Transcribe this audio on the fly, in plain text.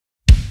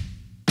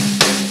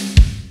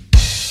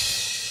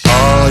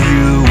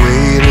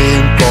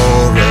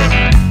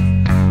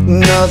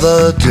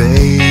another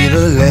day to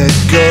let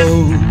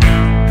go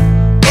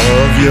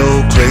of your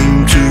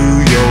claim to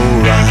your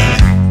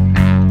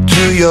right,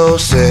 to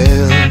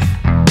yourself.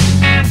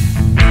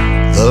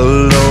 The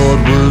Lord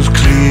was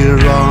clear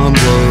on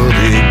what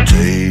it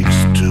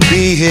takes to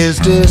be His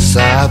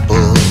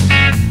disciple.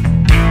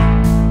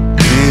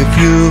 If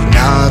you've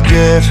not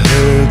yet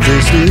heard,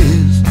 this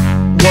is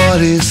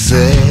what He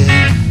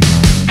said.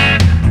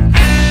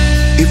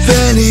 If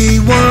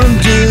anyone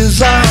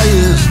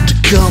desires to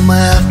come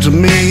after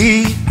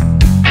me,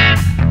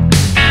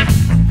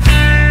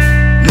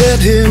 let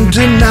him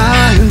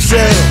deny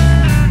himself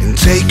and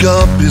take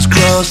up his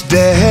cross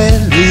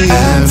daily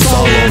and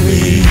follow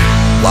me.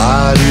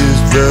 Wide is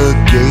the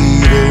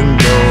gate and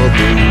broad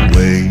the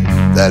way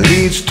that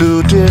leads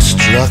to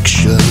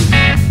destruction,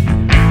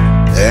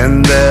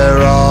 and there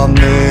are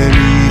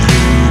many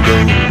who go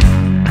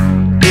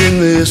in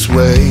this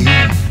way.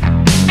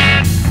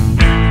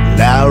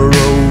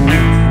 Narrow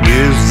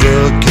is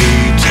the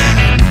gate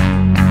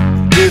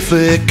and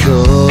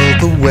difficult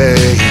the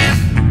way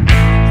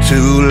to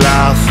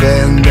life,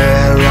 and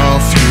there are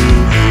few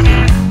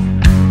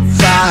who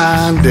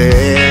find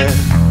it.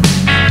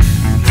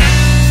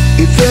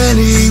 If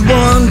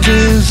anyone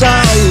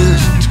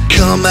desires to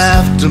come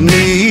after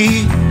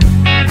me,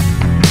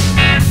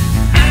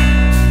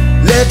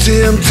 let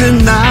him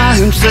deny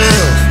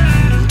himself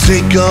and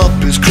take up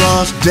his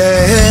cross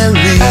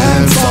daily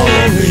and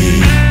follow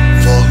me.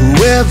 For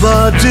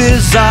whoever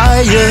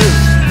desires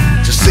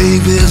to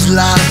save his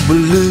life will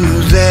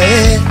lose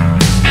it,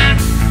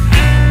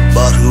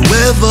 but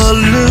whoever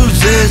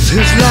loses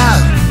his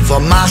life for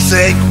my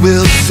sake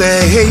will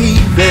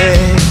save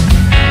it.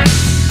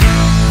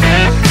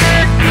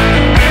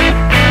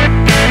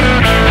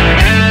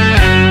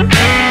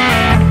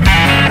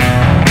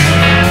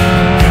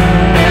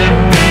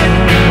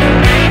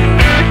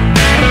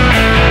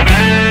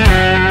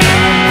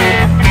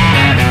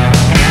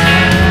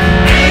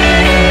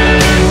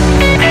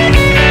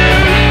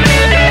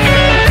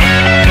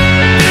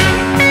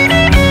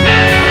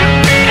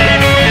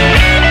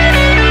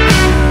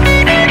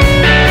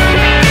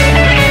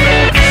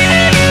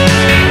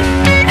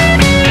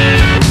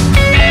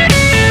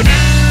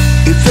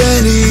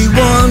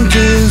 Anyone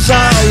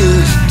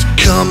desires to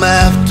come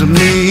after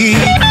me,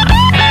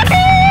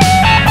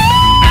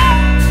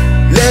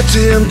 let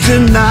him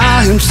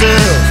deny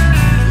himself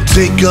and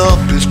take up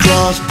his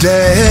cross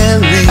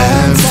daily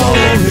and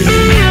follow me.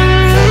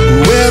 For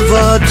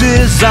whoever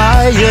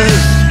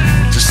desires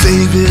to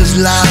save his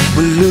life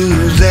will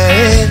lose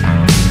it,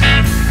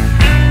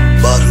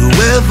 but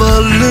whoever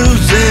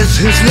loses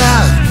his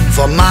life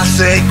for my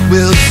sake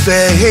will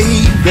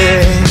save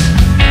it.